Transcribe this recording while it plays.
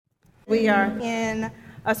We are in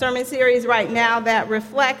a sermon series right now that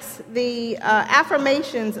reflects the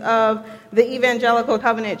affirmations of the Evangelical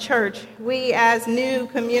Covenant Church. We, as New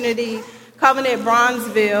Community Covenant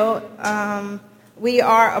Bronzeville, we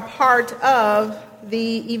are a part of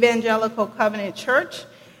the Evangelical Covenant Church.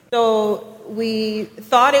 So we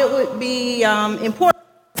thought it would be important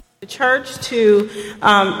for the church to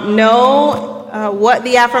know what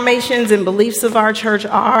the affirmations and beliefs of our church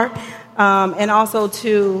are, and also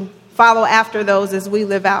to follow after those as we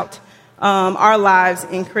live out our lives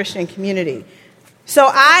in Christian community. So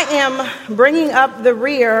I am bringing up the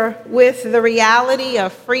rear with the reality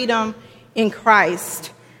of freedom in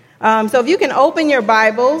Christ. So if you can open your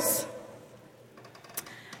Bibles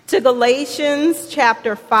to Galatians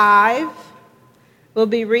chapter 5. We'll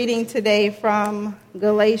be reading today from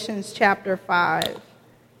Galatians chapter 5.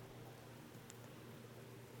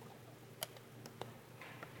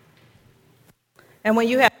 And when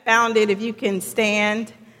you have found it, if you can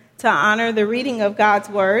stand to honor the reading of God's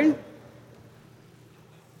word.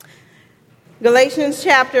 Galatians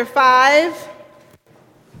chapter 5,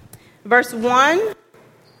 verse 1.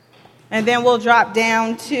 And then we'll drop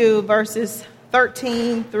down to verses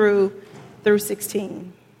 13 through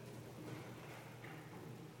 16.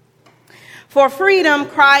 For freedom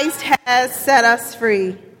Christ has set us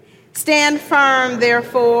free. Stand firm,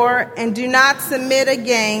 therefore, and do not submit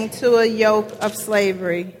again to a yoke of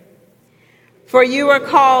slavery. For you are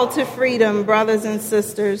called to freedom, brothers and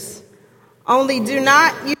sisters. Only do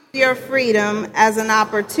not use your freedom as an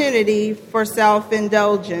opportunity for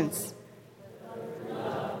self-indulgence.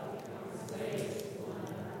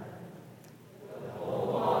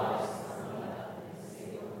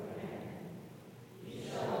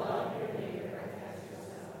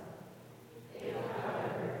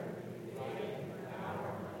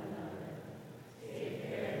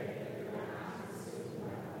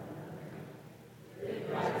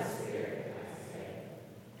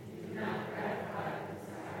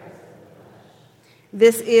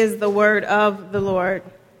 This is the word of the Lord.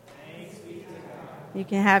 You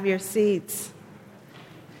can have your seats.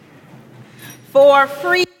 For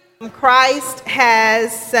freedom, Christ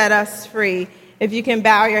has set us free. If you can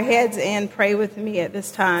bow your heads and pray with me at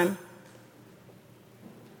this time.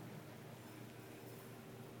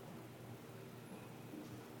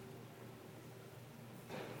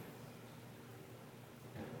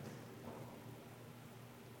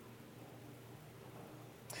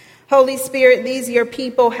 Holy Spirit, these your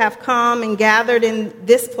people have come and gathered in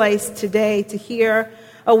this place today to hear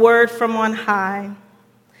a word from on high.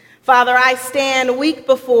 Father, I stand weak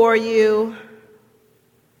before you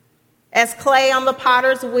as clay on the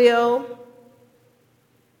potter's wheel,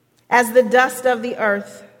 as the dust of the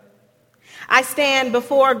earth. I stand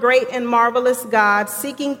before a great and marvelous God,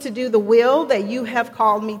 seeking to do the will that you have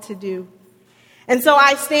called me to do. And so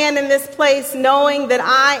I stand in this place knowing that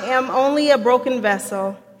I am only a broken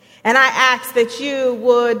vessel. And I ask that you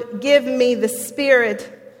would give me the Spirit,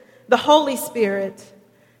 the Holy Spirit,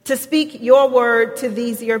 to speak your word to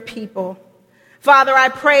these your people. Father, I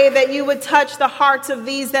pray that you would touch the hearts of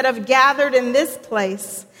these that have gathered in this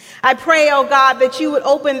place. I pray, oh God, that you would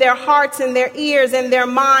open their hearts and their ears and their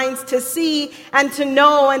minds to see and to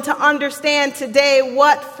know and to understand today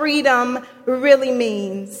what freedom really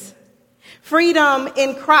means. Freedom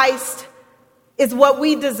in Christ is what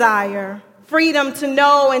we desire. Freedom to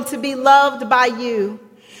know and to be loved by you.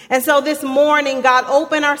 And so this morning, God,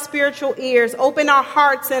 open our spiritual ears, open our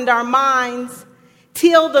hearts and our minds,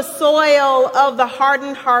 till the soil of the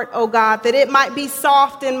hardened heart, oh God, that it might be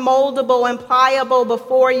soft and moldable and pliable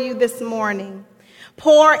before you this morning.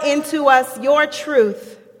 Pour into us your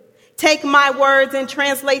truth. Take my words and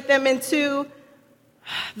translate them into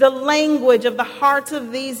the language of the hearts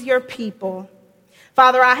of these your people.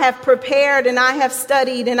 Father, I have prepared and I have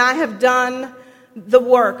studied and I have done the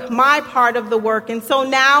work, my part of the work. And so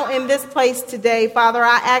now in this place today, Father,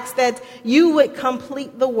 I ask that you would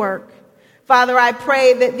complete the work. Father, I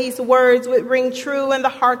pray that these words would ring true in the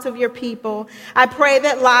hearts of your people. I pray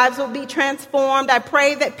that lives would be transformed. I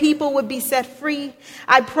pray that people would be set free.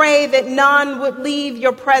 I pray that none would leave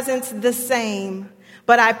your presence the same.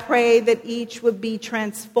 But I pray that each would be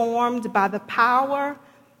transformed by the power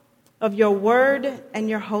of your word and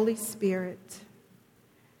your Holy Spirit.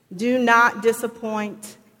 Do not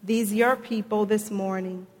disappoint these your people this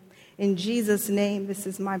morning. In Jesus' name, this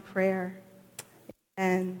is my prayer.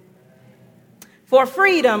 Amen. For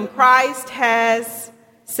freedom, Christ has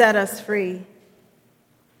set us free.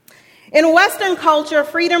 In Western culture,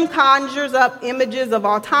 freedom conjures up images of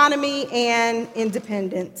autonomy and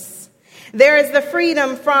independence. There is the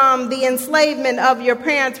freedom from the enslavement of your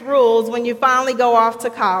parents' rules when you finally go off to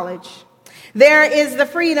college. There is the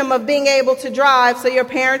freedom of being able to drive so your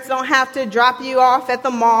parents don't have to drop you off at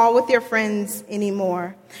the mall with your friends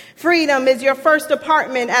anymore. Freedom is your first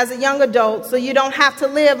apartment as a young adult so you don't have to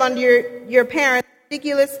live under your parents'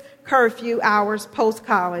 ridiculous curfew hours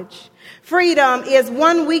post-college. Freedom is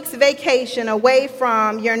 1 week's vacation away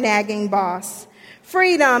from your nagging boss.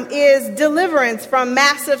 Freedom is deliverance from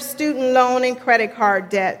massive student loan and credit card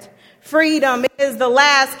debt. Freedom is the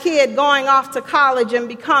last kid going off to college and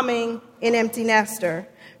becoming an empty nester.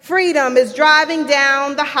 Freedom is driving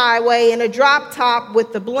down the highway in a drop top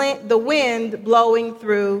with the wind blowing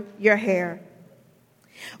through your hair.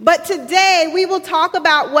 But today we will talk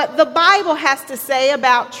about what the Bible has to say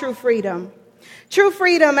about true freedom. True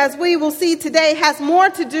freedom, as we will see today, has more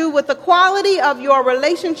to do with the quality of your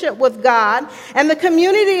relationship with God and the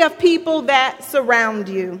community of people that surround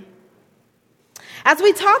you. As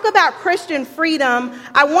we talk about Christian freedom,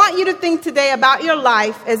 I want you to think today about your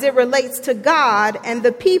life as it relates to God and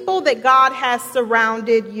the people that God has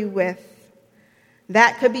surrounded you with.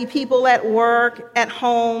 That could be people at work, at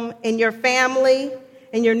home, in your family,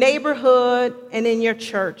 in your neighborhood, and in your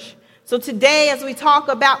church. So today, as we talk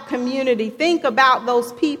about community, think about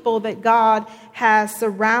those people that God has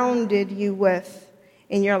surrounded you with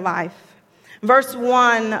in your life. Verse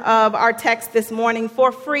 1 of our text this morning,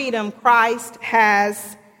 for freedom, Christ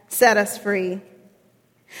has set us free.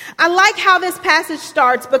 I like how this passage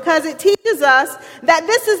starts because it teaches us that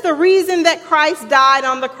this is the reason that Christ died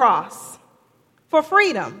on the cross. For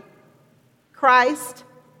freedom, Christ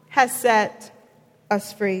has set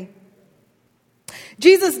us free.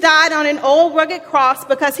 Jesus died on an old rugged cross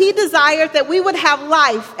because he desired that we would have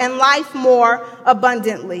life and life more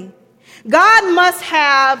abundantly. God must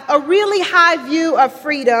have a really high view of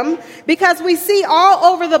freedom because we see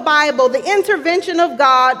all over the Bible the intervention of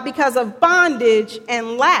God because of bondage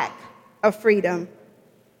and lack of freedom.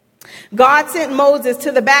 God sent Moses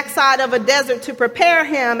to the backside of a desert to prepare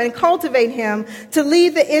him and cultivate him to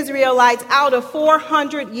lead the Israelites out of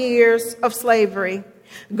 400 years of slavery.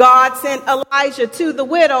 God sent Elijah to the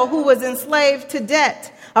widow who was enslaved to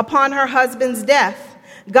debt upon her husband's death.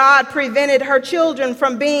 God prevented her children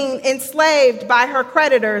from being enslaved by her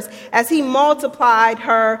creditors as he multiplied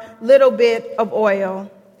her little bit of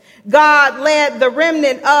oil. God led the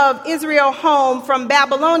remnant of Israel home from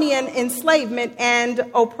Babylonian enslavement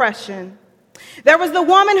and oppression. There was the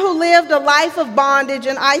woman who lived a life of bondage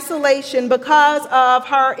and isolation because of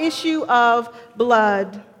her issue of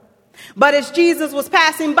blood. But as Jesus was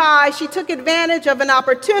passing by, she took advantage of an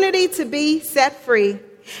opportunity to be set free.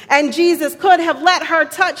 And Jesus could have let her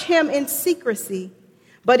touch him in secrecy,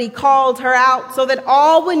 but he called her out so that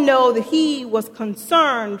all would know that he was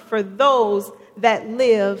concerned for those that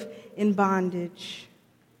live in bondage.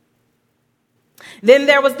 Then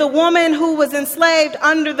there was the woman who was enslaved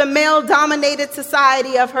under the male-dominated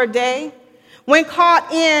society of her day. When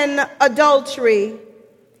caught in adultery,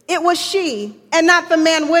 it was she and not the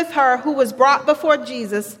man with her who was brought before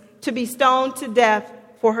Jesus to be stoned to death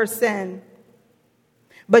for her sin.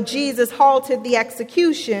 But Jesus halted the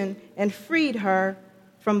execution and freed her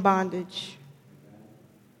from bondage.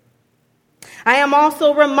 I am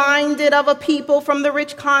also reminded of a people from the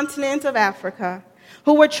rich continent of Africa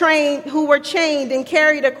who were chained and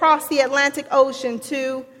carried across the Atlantic Ocean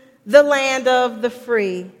to the land of the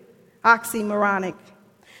free, oxymoronic,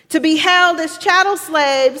 to be held as chattel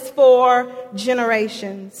slaves for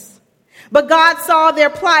generations. But God saw their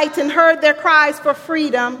plight and heard their cries for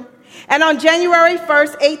freedom. And on January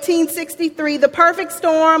 1st, 1863, the perfect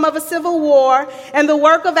storm of a civil war and the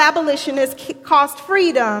work of abolitionists cost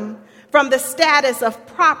freedom from the status of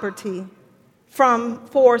property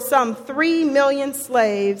for some 3 million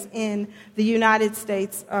slaves in the United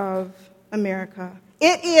States of America.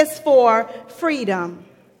 It is for freedom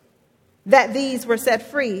that these were set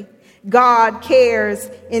free. God cares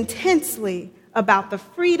intensely about the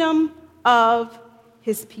freedom of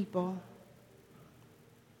his people.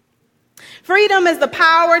 Freedom is the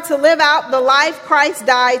power to live out the life Christ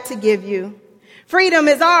died to give you. Freedom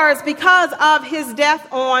is ours because of his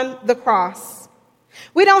death on the cross.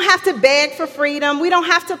 We don't have to beg for freedom. We don't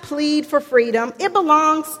have to plead for freedom. It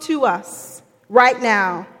belongs to us right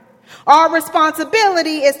now. Our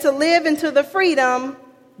responsibility is to live into the freedom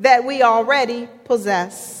that we already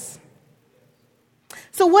possess.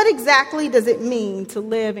 So what exactly does it mean to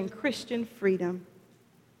live in Christian freedom?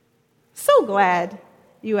 So glad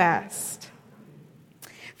you asked.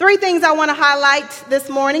 3 things I want to highlight this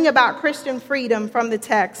morning about Christian freedom from the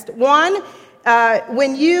text. 1,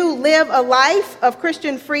 when you live a life of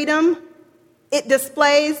Christian freedom, It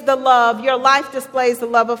displays the love. Your life displays the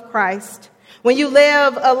love of Christ. When you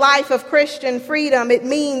live a life of Christian freedom, it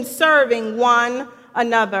means serving one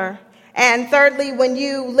another. And thirdly, when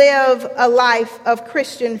you live a life of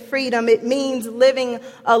Christian freedom, it means living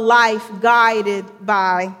a life guided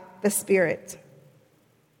by the Spirit.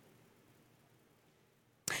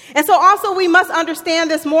 And so also we must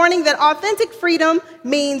understand this morning that authentic freedom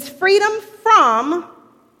means freedom from,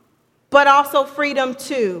 but also freedom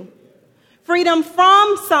to. Freedom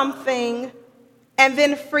from something and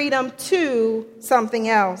then freedom to something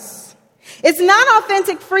else. It's not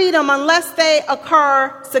authentic freedom unless they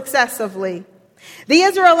occur successively. The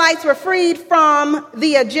Israelites were freed from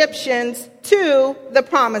the Egyptians to the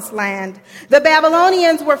promised land. The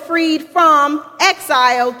Babylonians were freed from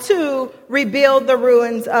exile to rebuild the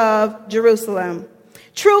ruins of Jerusalem.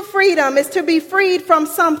 True freedom is to be freed from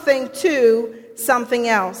something to something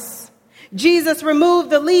else. Jesus removed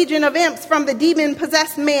the legion of imps from the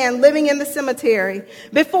demon-possessed man living in the cemetery.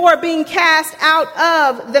 Before being cast out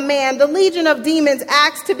of the man, the legion of demons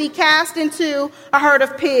asked to be cast into a herd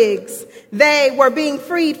of pigs. They were being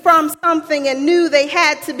freed from something and knew they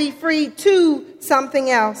had to be freed to something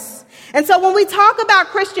else. And so when we talk about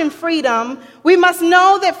Christian freedom, we must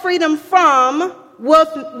know that freedom from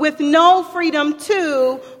with no freedom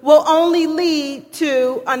to will only lead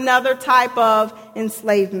to another type of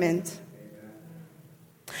enslavement.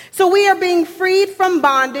 So we are being freed from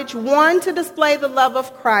bondage, 1, to display the love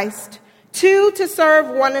of Christ, 2, to serve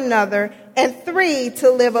one another, and 3,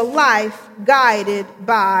 to live a life guided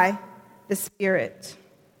by the Spirit.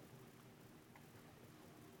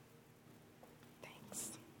 Thanks.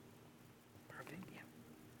 Perfect. Yeah.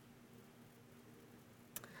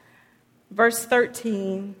 Verse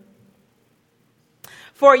 13.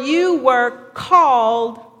 For you were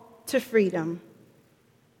called to freedom.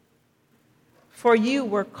 For you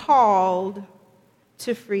were called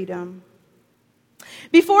to freedom.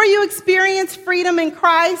 Before you experienced freedom in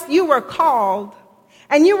Christ, you were called,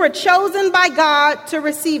 and you were chosen by God to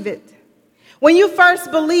receive it. When you first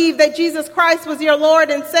believed that Jesus Christ was your Lord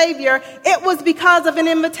and Savior, it was because of an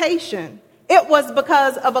invitation. It was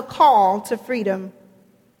because of a call to freedom.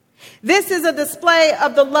 This is a display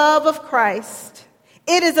of the love of Christ.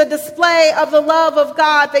 It is a display of the love of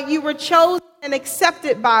God that you were chosen and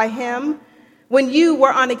accepted by Him when you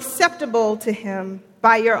were unacceptable to Him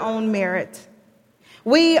by your own merit.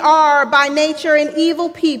 We are by nature an evil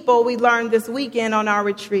people, we learned this weekend on our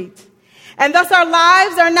retreat. And thus our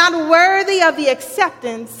lives are not worthy of the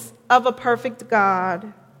acceptance of a perfect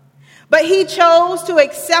God. But He chose to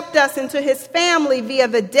accept us into His family via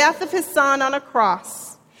the death of His Son on a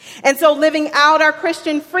cross. And so living out our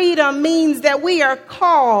Christian freedom means that we are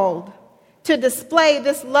called to display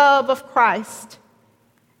this love of Christ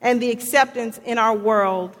and the acceptance in our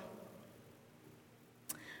world.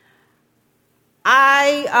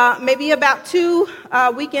 I, maybe about 2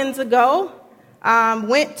 weekends ago,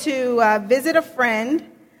 went to visit a friend.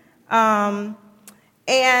 And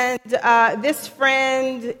this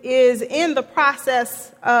friend is in the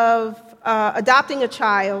process of adopting a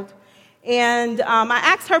child. And I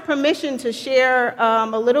asked her permission to share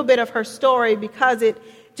a little bit of her story because it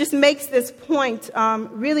just makes this point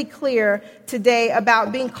really clear today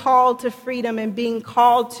about being called to freedom and being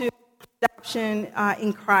called to adoption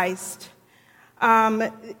in Christ.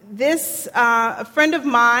 This friend of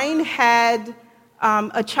mine had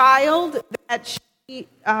a child that she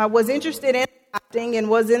was interested in adopting and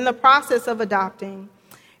was in the process of adopting.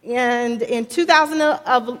 And in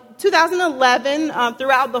 2011,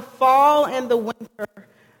 throughout the fall and the winter,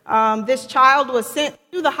 this child was sent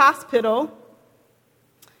to the hospital.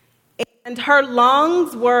 And her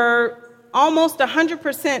lungs were almost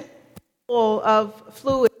 100% full of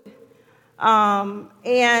fluid.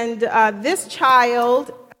 This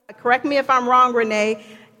child, correct me if I'm wrong, Renee,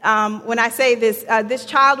 when I say this, this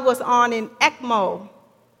child was on an ECMO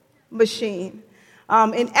machine.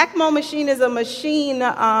 An ECMO machine is a machine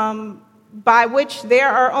by which there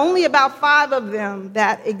are only about 5 of them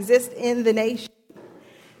that exist in the nation.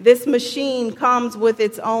 This machine comes with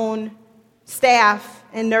its own staff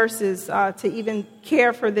and nurses to even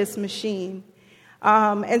care for this machine.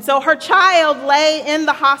 And so her child lay in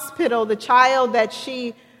the hospital, the child that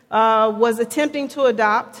she was attempting to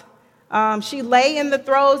adopt. She lay in the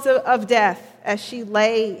throes of death as she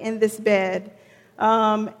lay in this bed.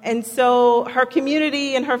 And so her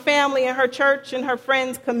community and her family and her church and her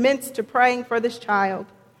friends commenced to praying for this child.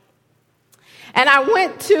 And I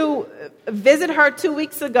went to visit her 2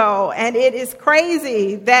 weeks ago, and it is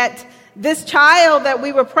crazy that this child that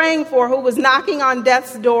we were praying for, who was knocking on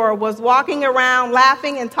death's door, was walking around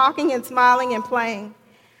laughing and talking and smiling and playing.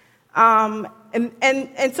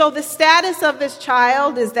 And so the status of this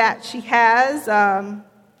child is that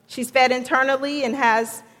she's fed internally and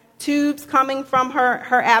has tubes coming from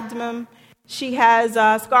her abdomen. She has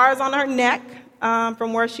scars on her neck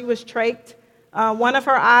from where she was trached. One of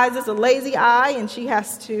her eyes is a lazy eye, and she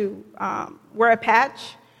has to wear a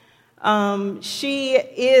patch. She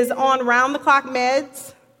is on round-the-clock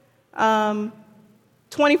meds,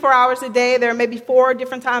 24 hours a day. There are maybe 4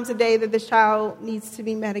 different times a day that this child needs to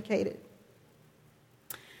be medicated.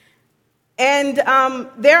 And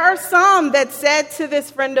there are some that said to this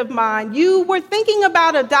friend of mine, you were thinking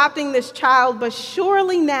about adopting this child, but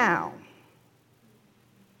surely now,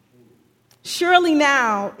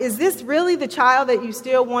 is this really the child that you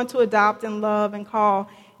still want to adopt and love and call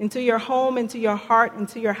into your home, into your heart,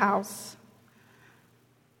 into your house?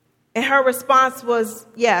 And her response was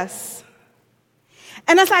yes.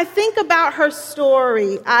 And as I think about her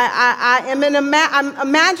story, I'm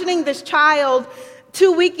imagining this child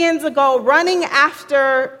 2 weekends ago running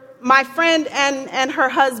after my friend and her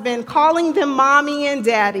husband, calling them mommy and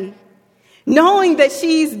daddy, knowing that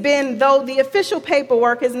though the official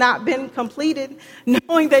paperwork has not been completed,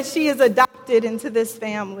 knowing that she is adopted into this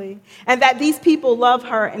family and that these people love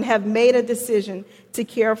her and have made a decision to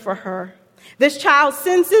care for her. This child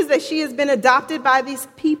senses that she has been adopted by these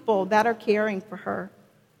people that are caring for her.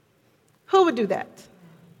 Who would do that?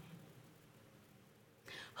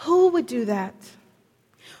 Who would do that?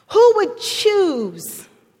 Who would choose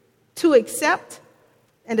to accept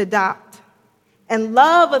and adopt and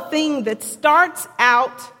love a thing that starts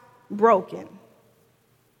out broken?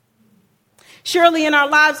 Surely in our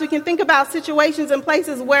lives we can think about situations and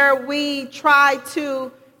places where we try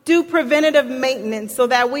to do preventative maintenance so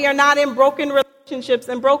that we are not in broken relationships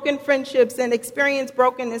and broken friendships and experience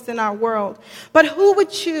brokenness in our world. But who would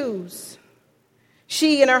choose?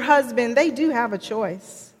 She and her husband, they do have a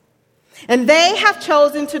choice. And they have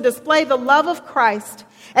chosen to display the love of Christ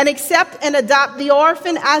and accept and adopt the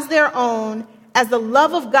orphan as their own, as the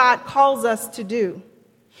love of God calls us to do.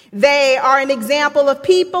 They are an example of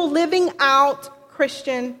people living out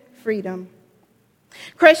Christian freedom.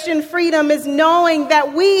 Christian freedom is knowing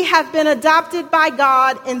that we have been adopted by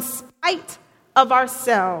God in spite of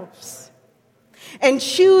ourselves and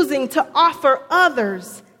choosing to offer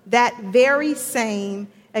others that very same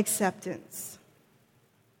acceptance.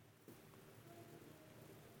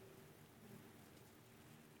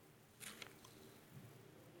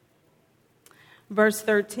 Verse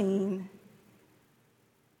 13.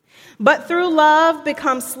 But through love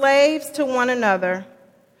become slaves to one another.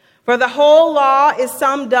 For the whole law is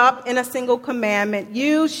summed up in a single commandment.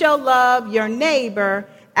 You shall love your neighbor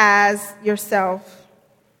as yourself.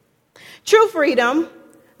 True freedom,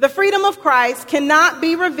 the freedom of Christ, cannot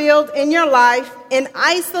be revealed in your life in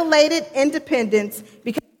isolated independence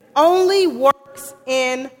because it only works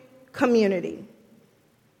in community.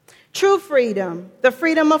 True freedom, the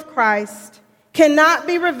freedom of Christ, cannot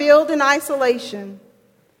be revealed in isolation.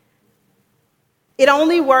 It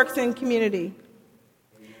only works in community.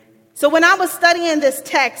 So when I was studying this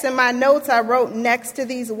text, in my notes I wrote next to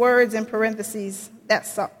these words in parentheses, that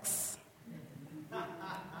sucks.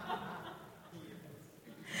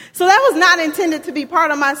 So that was not intended to be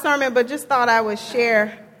part of my sermon, but just thought I would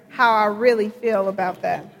share how I really feel about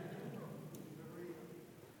that.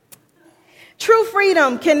 True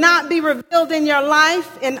freedom cannot be revealed in your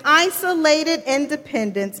life in isolated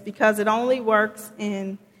independence because it only works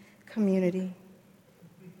in community.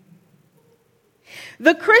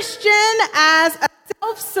 The Christian as a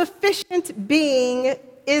self-sufficient being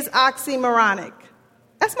is oxymoronic.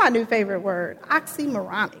 That's my new favorite word,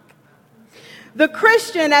 oxymoronic. The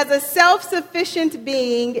Christian as a self-sufficient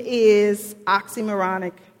being is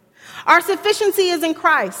oxymoronic. Our sufficiency is in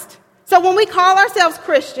Christ. So when we call ourselves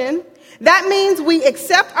Christian, that means we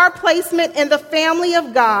accept our placement in the family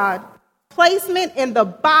of God, placement in the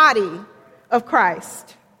body of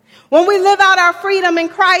Christ. When we live out our freedom in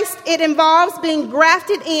Christ, it involves being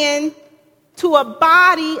grafted in to a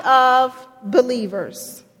body of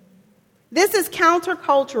believers. This is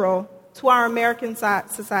countercultural to our American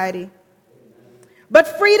society.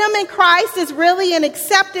 But freedom in Christ is really an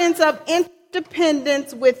acceptance of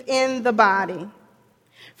interdependence within the body.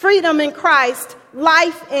 Freedom in Christ,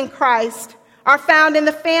 life in Christ are found in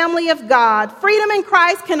the family of God. Freedom in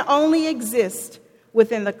Christ can only exist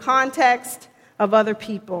within the context of other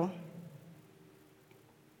people.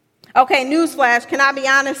 Okay, newsflash, can I be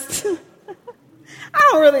honest? I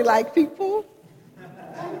don't really like people.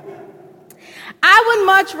 I would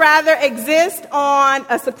much rather exist on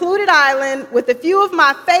a secluded island with a few of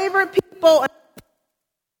my favorite people and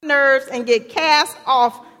nerves and get cast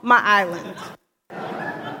off my island.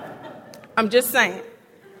 I'm just saying.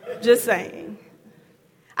 Just saying.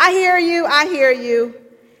 I hear you. I hear you.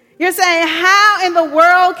 You're saying, how in the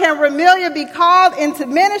world can Ramelia be called into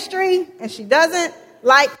ministry and she doesn't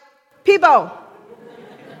like people?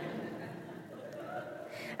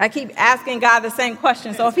 I keep asking God the same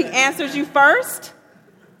question. So if he answers you first,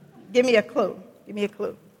 give me a clue. Give me a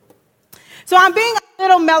clue. So I'm being a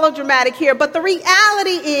little melodramatic here, but the reality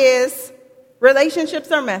is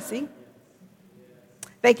relationships are messy.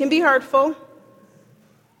 They can be hurtful.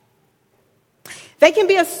 They can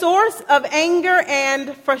be a source of anger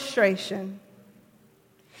and frustration.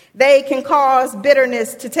 They can cause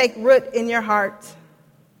bitterness to take root in your heart.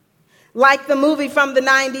 Like the movie from the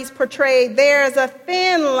 90s portrayed, there's a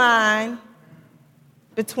thin line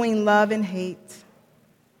between love and hate.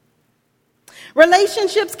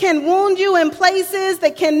 Relationships can wound you in places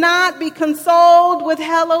that cannot be consoled with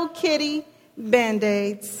Hello Kitty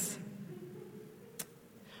Band-Aids.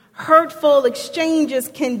 Hurtful exchanges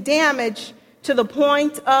can damage to the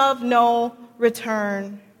point of no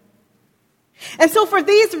return. And so for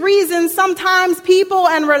these reasons, sometimes people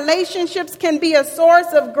and relationships can be a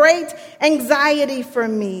source of great anxiety for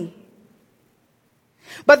me.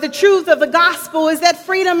 But the truth of the gospel is that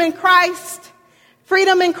freedom in Christ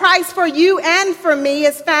for you and for me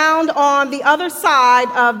is found on the other side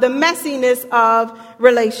of the messiness of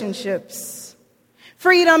relationships.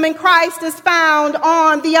 Freedom in Christ is found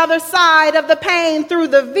on the other side of the pain through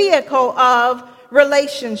the vehicle of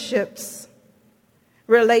relationships.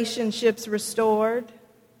 Relationships restored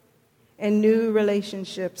and new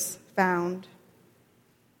relationships found.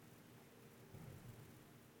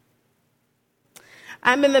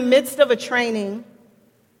 I'm in the midst of a training,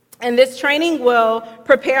 and this training will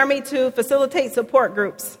prepare me to facilitate support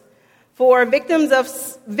groups for victims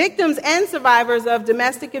and survivors of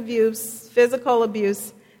domestic abuse, physical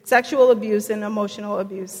abuse, sexual abuse, and emotional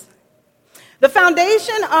abuse. The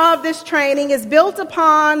foundation of this training is built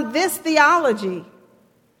upon this theology: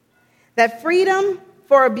 that freedom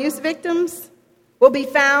for abuse victims will be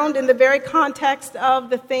found in the very context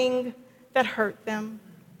of the thing that hurt them.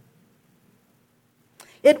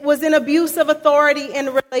 It was an abuse of authority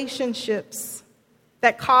in relationships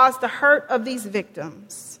that caused the hurt of these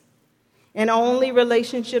victims. And only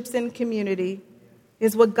relationships in community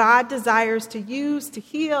is what God desires to use to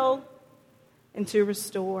heal and to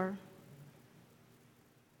restore.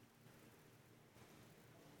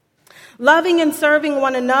 Loving and serving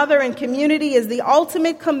one another in community is the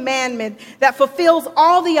ultimate commandment that fulfills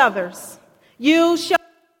all the others. You shall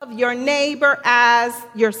love your neighbor as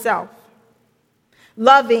yourself.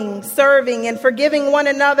 Loving, serving, and forgiving one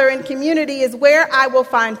another in community is where I will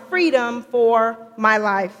find freedom for my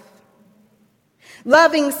life.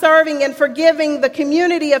 Loving, serving, and forgiving the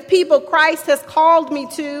community of people Christ has called me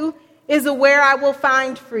to is where I will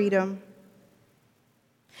find freedom.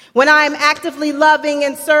 When I am actively loving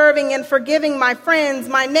and serving and forgiving my friends,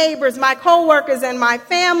 my neighbors, my coworkers, and my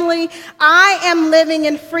family, I am living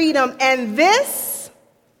in freedom. And this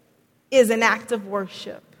is an act of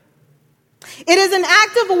worship. It is an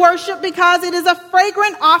act of worship because it is a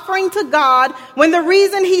fragrant offering to God when the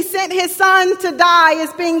reason he sent his son to die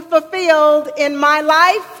is being fulfilled in my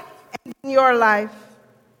life and in your life.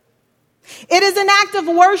 It is an act of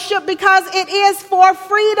worship because it is for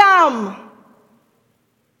freedom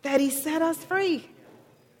that he set us free.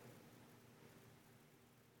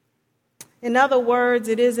 In other words,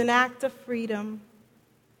 it is an act of freedom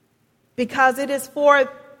because it is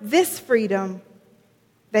for this freedom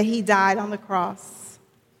that he died on the cross.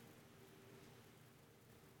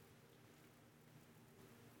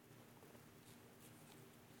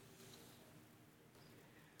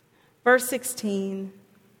 Verse 16.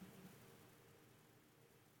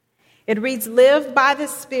 It reads, "Live by the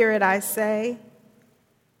Spirit, I say,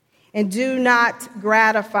 and do not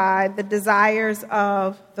gratify the desires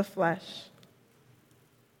of the flesh."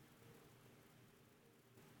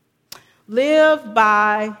 Live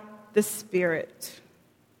by the Spirit.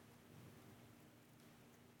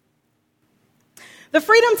 The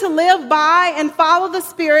freedom to live by and follow the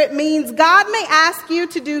Spirit means God may ask you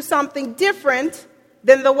to do something different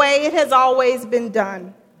than the way it has always been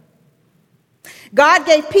done. God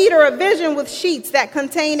gave Peter a vision with sheets that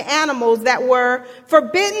contained animals that were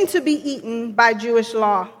forbidden to be eaten by Jewish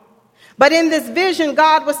law. But in this vision,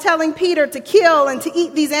 God was telling Peter to kill and to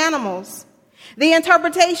eat these animals. The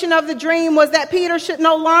interpretation of the dream was that Peter should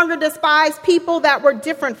no longer despise people that were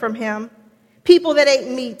different from him, people that ate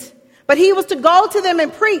meat. But he was to go to them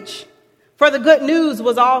and preach, for the good news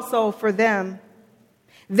was also for them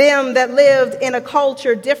that lived in a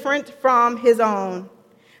culture different from his own.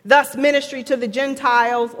 Thus, ministry to the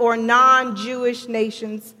Gentiles or non-Jewish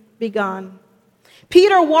nations begun.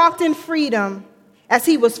 Peter walked in freedom as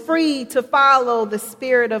he was free to follow the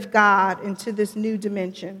Spirit of God into this new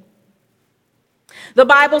dimension. The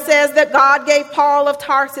Bible says that God gave Paul of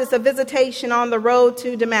Tarsus a visitation on the road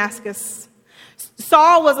to Damascus.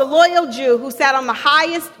 Saul was a loyal Jew who sat on the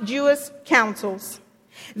highest Jewish councils.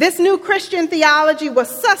 This new Christian theology was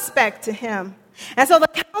suspect to him. And so the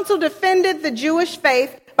council defended the Jewish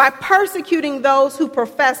faith by persecuting those who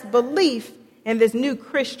professed belief in this new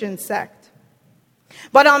Christian sect.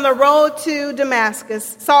 But on the road to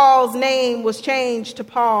Damascus, Saul's name was changed to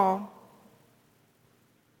Paul.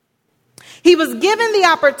 He was given the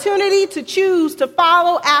opportunity to choose to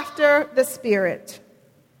follow after the Spirit.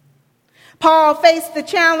 Paul faced the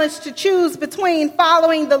challenge to choose between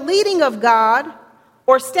following the leading of God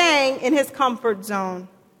or staying in his comfort zone.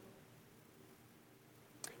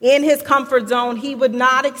 In his comfort zone, he would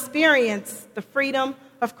not experience the freedom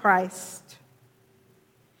of Christ.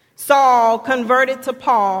 Saul converted to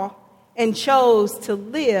Paul and chose to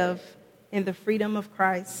live in the freedom of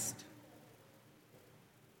Christ.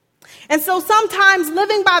 And so sometimes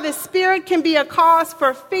living by the Spirit can be a cause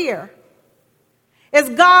for fear, as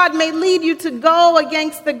God may lead you to go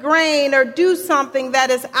against the grain or do something that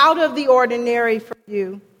is out of the ordinary for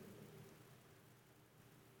you.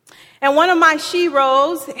 And one of my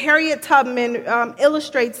sheroes, Harriet Tubman,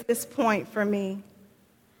 illustrates this point for me.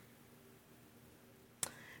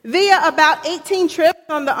 Via about 18 trips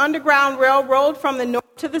on the Underground Railroad from the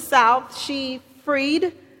north to the south, she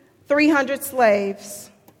freed 300 slaves.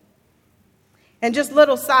 And just a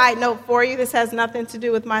little side note for you, this has nothing to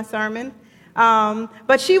do with my sermon.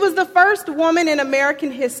 But she was the first woman in American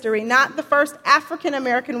history, not the first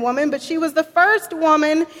African-American woman, but she was the first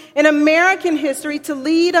woman in American history to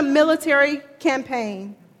lead a military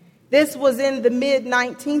campaign. This was in the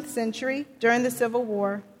mid-19th century during the Civil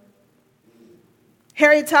War.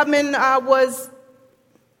 Harriet Tubman was,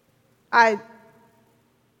 I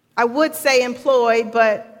would say employed,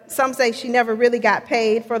 but some say she never really got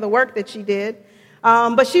paid for the work that she did.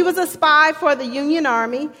 But she was a spy for the Union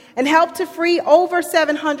Army and helped to free over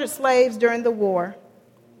 700 slaves during the war.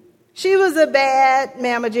 She was a bad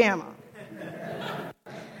mamma jamma.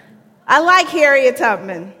 I like Harriet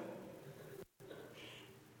Tubman.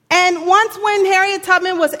 And once when Harriet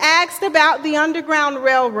Tubman was asked about the Underground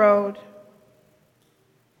Railroad,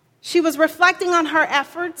 she was reflecting on her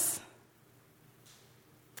efforts.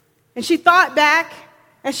 And she thought back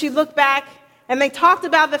and she looked back. And they talked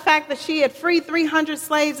about the fact that she had freed 300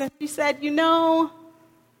 slaves. And she said, I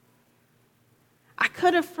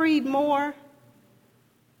could have freed more.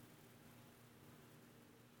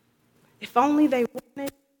 If only they wanted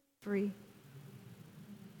to be free.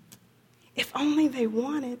 If only they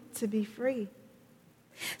wanted to be free.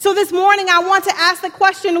 So this morning, I want to ask the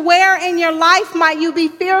question, where in your life might you be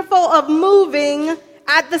fearful of moving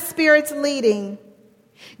at the Spirit's leading?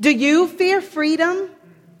 Do you fear freedom?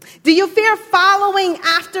 Do you fear following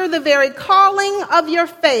after the very calling of your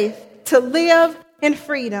faith to live in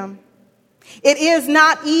freedom? It is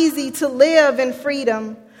not easy to live in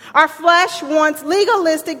freedom. Our flesh wants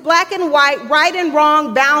legalistic, black and white, right and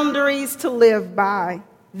wrong boundaries to live by.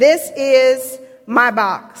 This is my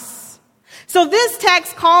box. So this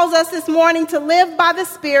text calls us this morning to live by the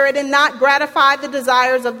Spirit and not gratify the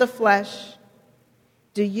desires of the flesh.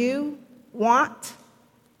 Do you want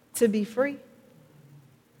to be free?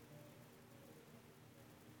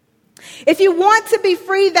 If you want to be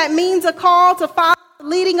free, that means a call to follow the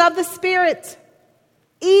leading of the Spirit,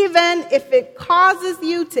 even if it causes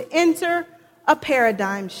you to enter a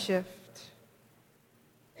paradigm shift.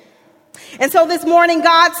 And so this morning,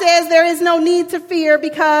 God says there is no need to fear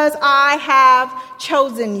because I have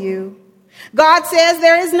chosen you. God says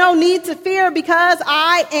there is no need to fear because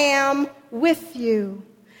I am with you.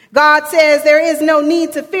 God says there is no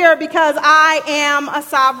need to fear because I am a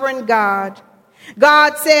sovereign God.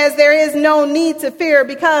 God says there is no need to fear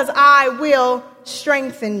because I will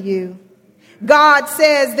strengthen you. God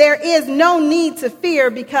says there is no need to fear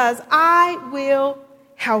because I will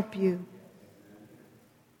help you.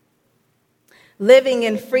 Living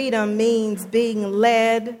in freedom means being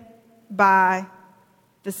led by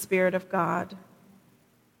the Spirit of God.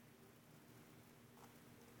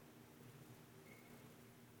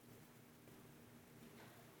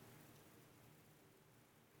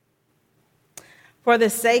 For the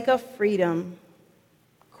sake of freedom,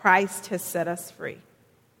 Christ has set us free.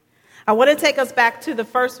 I want to take us back to the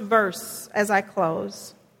first verse as I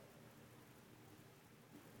close.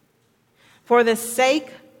 For the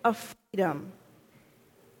sake of freedom,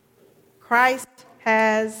 Christ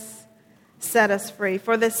has set us free.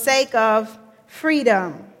 For the sake of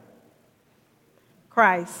freedom,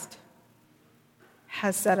 Christ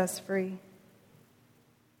has set us free.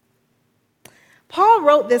 Paul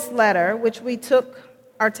wrote this letter, which we took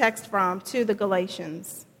our text from, to the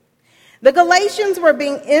Galatians. The Galatians were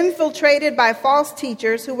being infiltrated by false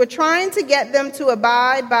teachers who were trying to get them to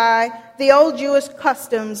abide by the old Jewish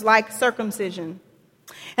customs like circumcision.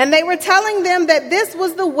 And they were telling them that this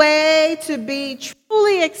was the way to be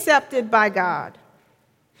truly accepted by God.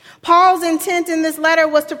 Paul's intent in this letter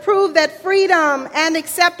was to prove that freedom and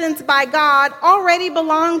acceptance by God already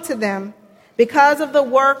belonged to them because of the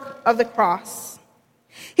work of the cross.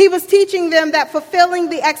 He was teaching them that fulfilling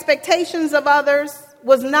the expectations of others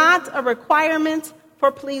was not a requirement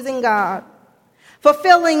for pleasing God.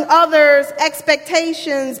 Fulfilling others'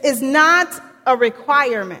 expectations is not a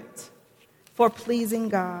requirement for pleasing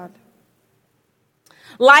God.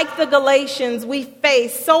 Like the Galatians, we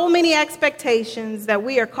face so many expectations that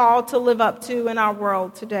we are called to live up to in our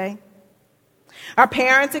world today. Our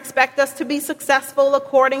parents expect us to be successful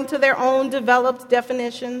according to their own developed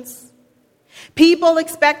definitions. People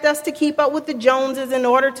expect us to keep up with the Joneses in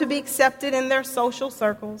order to be accepted in their social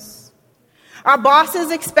circles. Our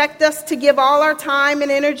bosses expect us to give all our time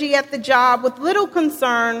and energy at the job with little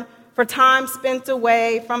concern for time spent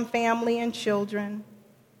away from family and children.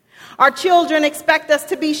 Our children expect us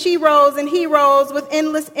to be sheroes and heroes with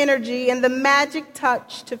endless energy and the magic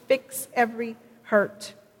touch to fix every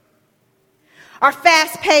hurt. Our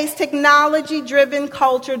fast-paced, technology-driven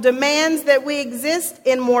culture demands that we exist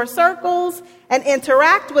in more circles and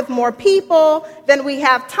interact with more people than we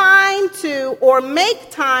have time to or make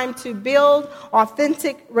time to build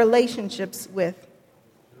authentic relationships with.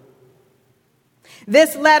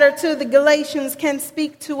 This letter to the Galatians can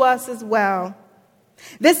speak to us as well.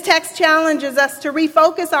 This text challenges us to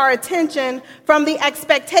refocus our attention from the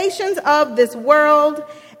expectations of this world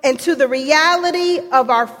and to the reality of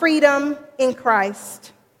our freedom in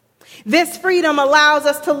Christ. This freedom allows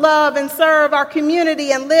us to love and serve our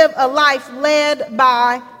community and live a life led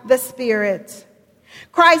by the Spirit.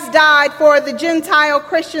 Christ died for the Gentile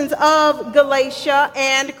Christians of Galatia,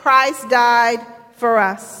 and Christ died for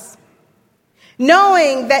us.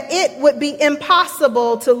 Knowing that it would be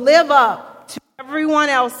impossible to live up to everyone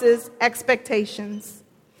else's expectations,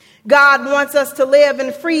 God wants us to live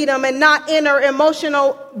in freedom and not enter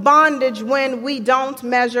emotional bondage when we don't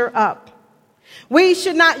measure up. We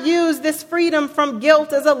should not use this freedom from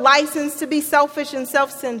guilt as a license to be selfish and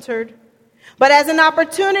self-centered, but as an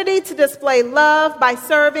opportunity to display love by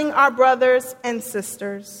serving our brothers and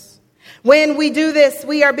sisters. When we do this,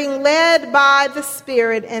 we are being led by the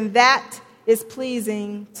Spirit, and that is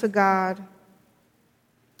pleasing to God.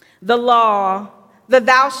 The law, the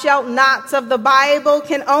thou shalt nots of the Bible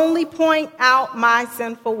can only point out my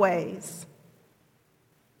sinful ways.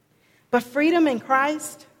 But freedom in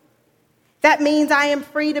Christ, that means I am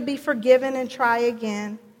free to be forgiven and try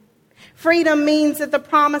again. Freedom means that the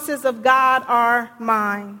promises of God are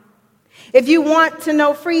mine. If you want to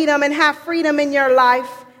know freedom and have freedom in your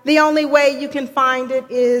life, the only way you can find it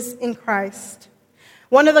is in Christ.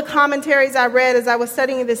 One of the commentaries I read as I was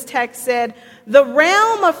studying this text said, the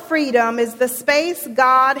realm of freedom is the space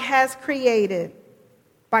God has created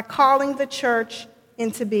by calling the church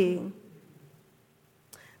into being.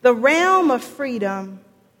 The realm of freedom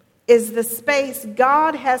is the space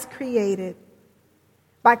God has created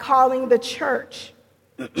by calling the church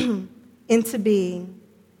into being.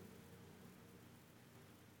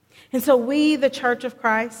 And so we, the Church of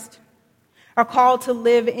Christ, are called to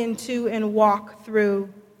live into and walk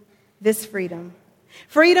through this freedom.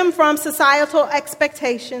 Freedom from societal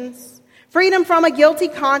expectations. Freedom from a guilty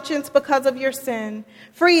conscience because of your sin.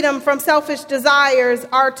 Freedom from selfish desires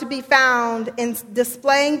are to be found in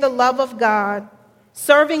displaying the love of God,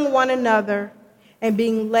 serving one another, and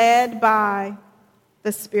being led by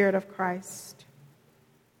the Spirit of Christ.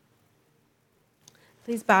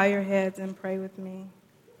 Please bow your heads and pray with me.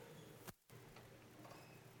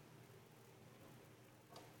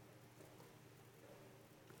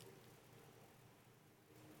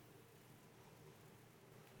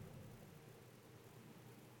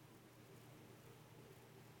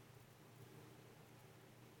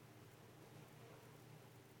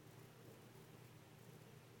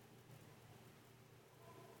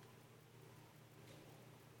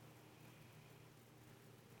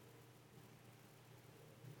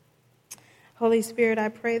 Holy Spirit, I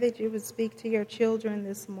pray that you would speak to your children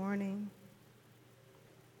this morning.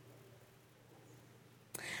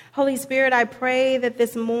 Holy Spirit, I pray that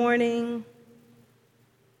this morning,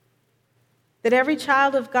 that every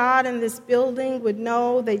child of God in this building would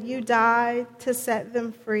know that you died to set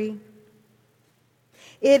them free.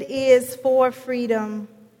 It is for freedom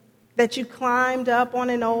that you climbed up on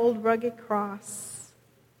an old rugged cross.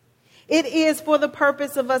 It is for the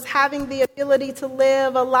purpose of us having the ability to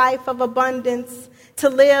live a life of abundance, to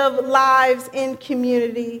live lives in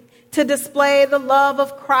community, to display the love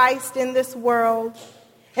of Christ in this world,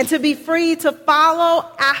 and to be free to follow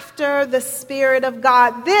after the Spirit of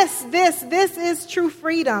God. This is true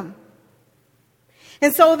freedom.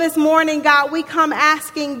 And so this morning, God, we come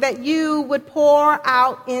asking that you would pour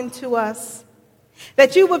out into us.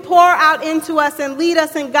 That you would pour out into us and lead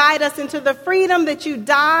us and guide us into the freedom that you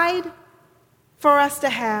died for us to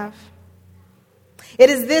have. It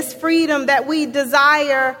is this freedom that we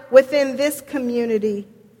desire within this community.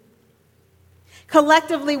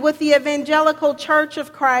 Collectively, with the evangelical church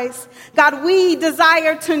of Christ, God, we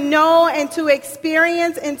desire to know and to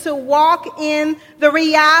experience and to walk in the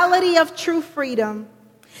reality of true freedom.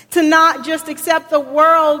 To not just accept the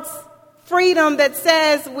world's freedom that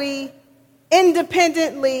says we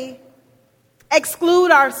independently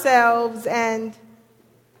exclude ourselves and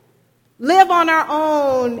live on our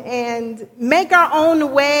own and make our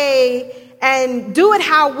own way and do it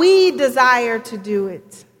how we desire to do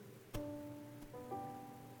it.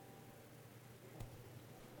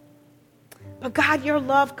 But God, your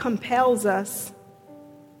love compels us.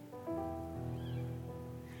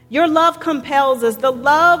 Your love compels us. The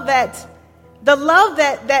love that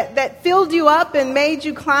filled you up and made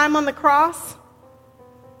you climb on the cross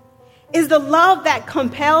is the love that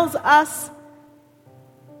compels us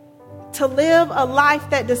to live a life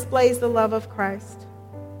that displays the love of Christ.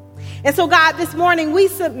 And so, God, this morning we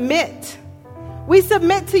submit. We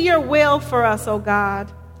submit to your will for us, oh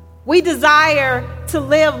God. We desire to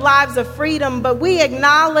live lives of freedom, but we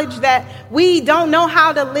acknowledge that we don't know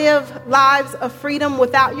how to live lives of freedom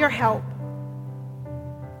without your help.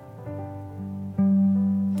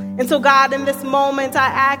 And so, God, in this moment, I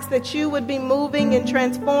ask that you would be moving and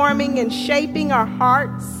transforming and shaping our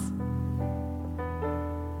hearts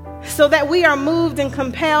so that we are moved and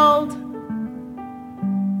compelled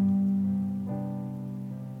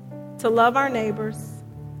to love our neighbors,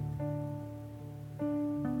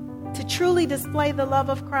 to truly display the love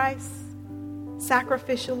of Christ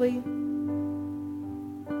sacrificially,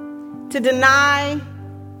 to deny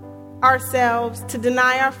ourselves, to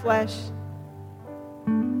deny our flesh,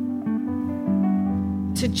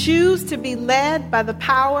 to choose to be led by the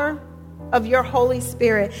power of your Holy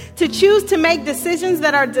Spirit, to choose to make decisions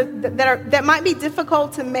that might be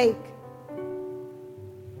difficult to make.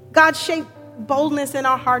 God, shape boldness in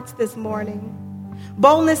our hearts this morning.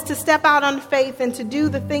 Boldness to step out on faith and to do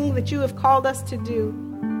the thing that you have called us to do.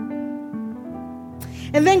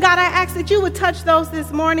 And then, God, I ask that you would touch those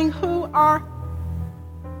this morning who are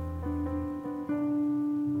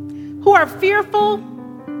fearful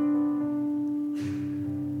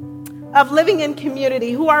of living in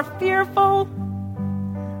community, who are fearful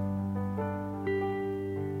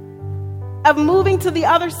of moving to the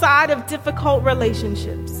other side of difficult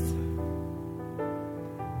relationships.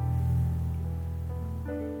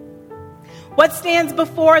 What stands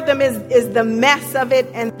before them is the mess of it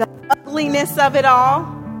and the ugliness of it all.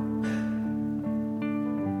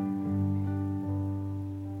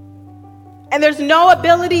 And there's no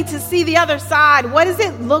ability to see the other side. What does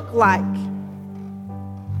it look like?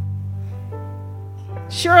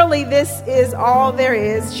 Surely this is all there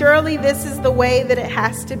is. Surely this is the way that it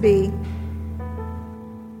has to be.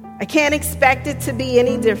 I can't expect it to be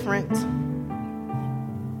any different.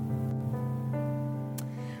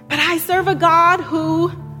 But I serve a God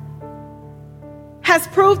who has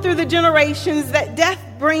proved through the generations that death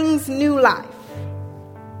brings new life.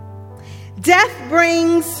 Death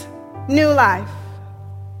brings new life.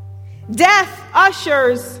 Death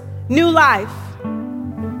ushers new life.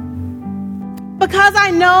 Because I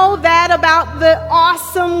know that about the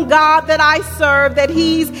awesome God that I serve, that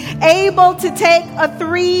he's able to take a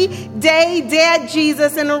 3-day dead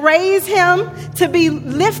Jesus and raise him to be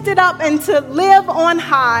lifted up and to live on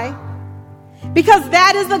high. Because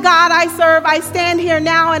that is the God I serve, I stand here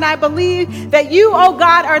now and I believe that you, oh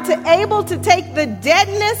God, are able to take the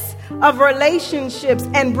deadness of relationships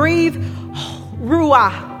and breathe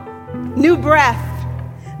ruah, new breath,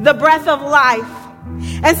 the breath of life.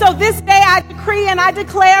 And so this day I decree and I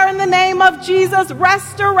declare in the name of Jesus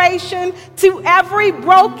restoration to every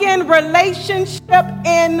broken relationship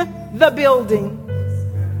in the building.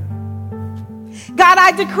 God,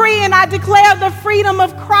 I decree and I declare the freedom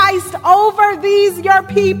of Christ over these your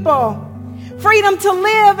people. Freedom to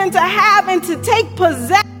live and to have and to take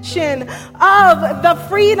possession of the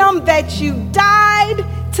freedom that you died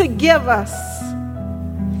to give us.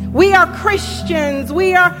 We are Christians.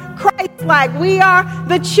 We are Christ-like. We are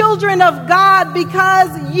the children of God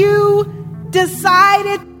because you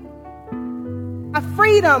decided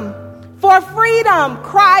freedom. For freedom,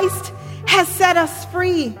 Christ has set us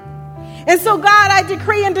free. And so, God, I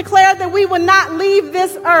decree and declare that we will not leave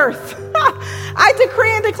this earth. I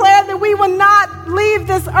decree and declare that we will not leave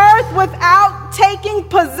this earth without taking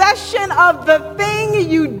possession of the thing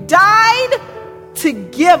you died to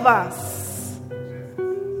give us.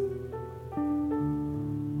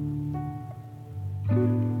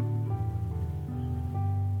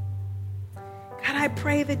 God, I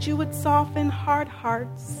pray that you would soften hard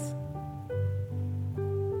hearts.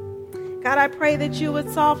 God, I pray that you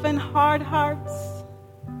would soften hard hearts.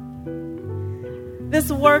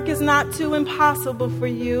 This work is not too impossible for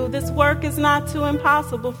you. This work is not too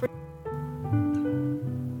impossible for you.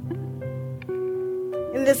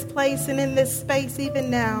 In this place and in this space,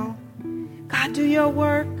 even now, God, do your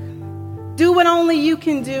work. Do what only you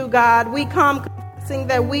can do, God. We come confessing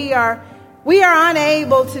that we are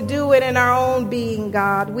unable to do it in our own being,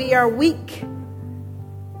 God. We are weak.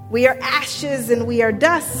 We are ashes and we are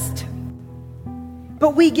dust.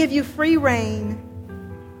 But we give you free reign.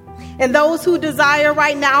 And those who desire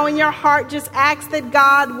right now in your heart, just ask that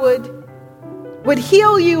God would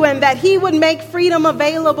heal you and that he would make freedom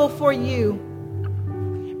available for you.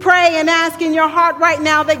 Pray and ask in your heart right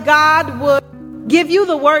now that God would give you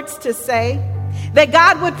the words to say, that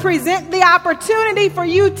God would present the opportunity for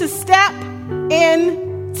you to step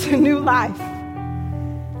into new life,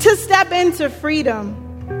 to step into freedom.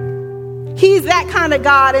 He's that kind of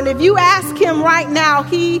God. And if you ask him right now,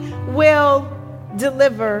 he will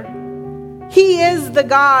deliver. He is the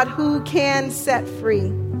God who can set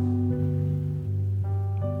free.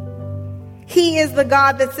 He is the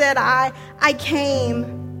God that said, I came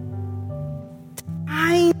to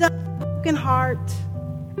bind up the broken heart.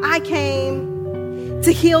 I came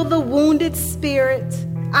to heal the wounded spirit.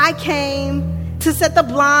 I came to set the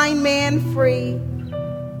blind man free.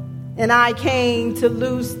 And I came to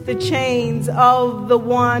loose the chains of the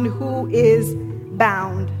one who is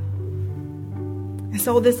bound. And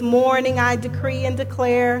so this morning I decree and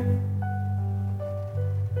declare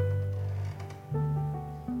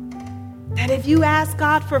that if you ask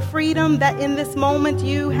God for freedom, that in this moment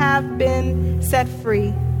you have been set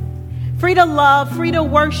free. Free to love, free to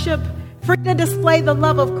worship, free to display the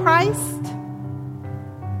love of Christ,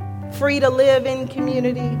 free to live in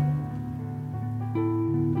community,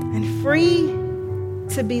 and free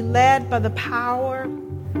to be led by the power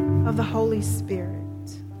of the Holy Spirit.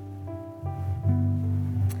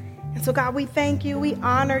 And so, God, we thank you. We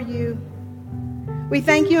honor you. We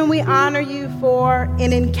thank you and we honor you for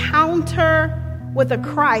an encounter with a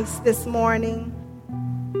Christ this morning.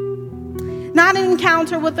 Not an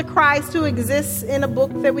encounter with a Christ who exists in a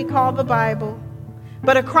book that we call the Bible,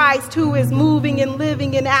 but a Christ who is moving and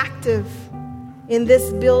living and active in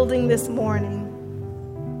this building this morning.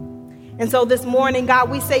 And so this morning, God,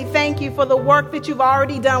 we say thank you for the work that you've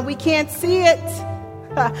already done. We can't see it,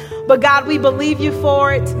 but God, we believe you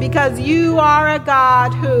for it because you are a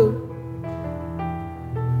God who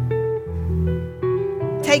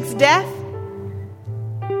takes death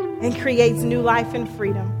and creates new life and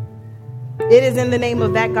freedom. It is in the name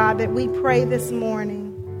of that God that we pray this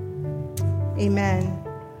morning. Amen.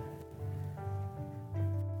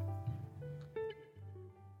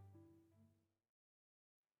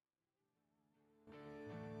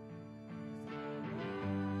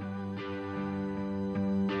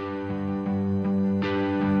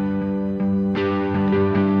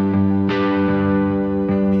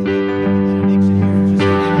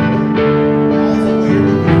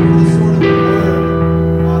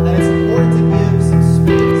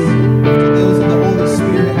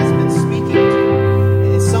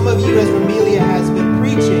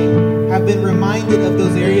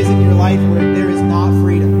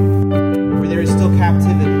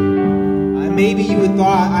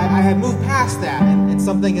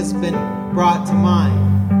 Something has been brought to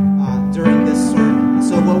mind during this sermon.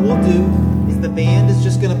 So what we'll do is the band is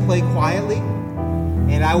just going to play quietly,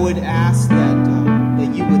 and I would ask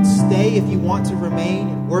that you would stay if you want to remain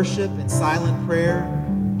in worship and silent prayer.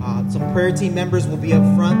 Some prayer team members will be up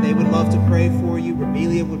front. They would love to pray for you.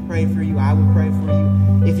 Remelia would pray for you. I would pray for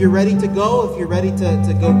you. If you're ready to go, if you're ready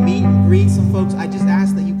to go meet and greet some folks, I just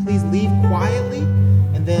ask that you please leave quietly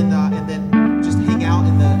and then just hang out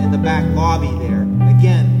in the back lobby there.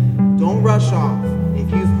 Again, don't rush off. If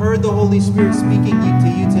you've heard the Holy Spirit speaking to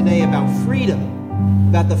you today about freedom,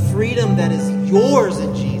 about the freedom that is yours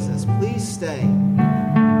in Jesus, please stay.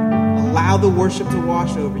 Allow the worship to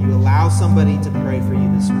wash over you. Allow somebody to pray for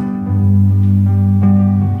you this morning.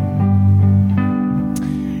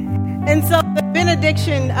 And so the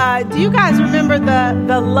benediction, do you guys remember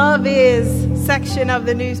the Love Is section of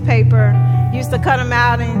the newspaper? Used to cut them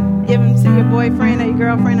out and give them to your boyfriend or your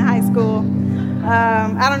girlfriend in high school.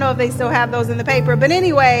 I don't know if they still have those in the paper. But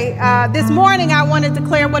anyway, this morning I want to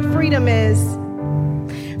declare what freedom is.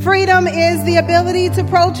 Freedom is the ability to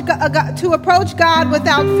approach God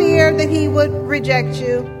without fear that he would reject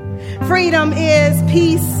you. Freedom is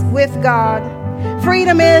peace with God.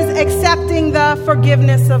 Freedom is accepting the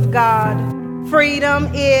forgiveness of God. Freedom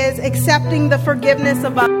is accepting the forgiveness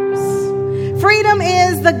of others. Freedom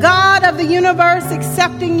is the God of the universe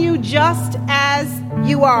accepting you just as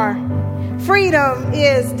you are. Freedom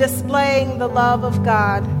is displaying the love of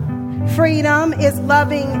God. Freedom is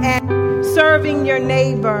loving and serving your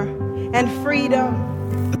neighbor. And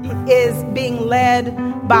freedom is being led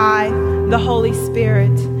by the Holy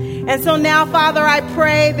Spirit. And so now, Father, I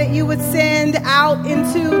pray that you would send out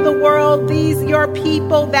into the world these your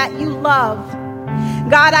people that you love.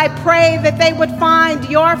 God, I pray that they would find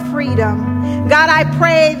your freedom. God, I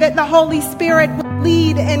pray that the Holy Spirit would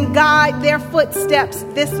lead and guide their footsteps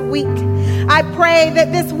this week. I pray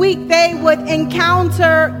that this week they would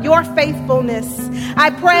encounter your faithfulness.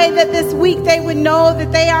 I pray that this week they would know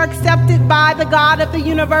that they are accepted by the God of the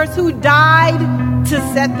universe who died to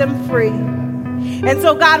set them free. And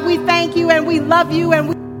so, God, we thank you and we love you and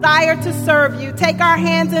we desire to serve you. Take our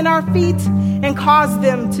hands and our feet and cause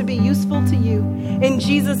them to be useful to you. In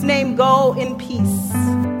Jesus' name, go in peace.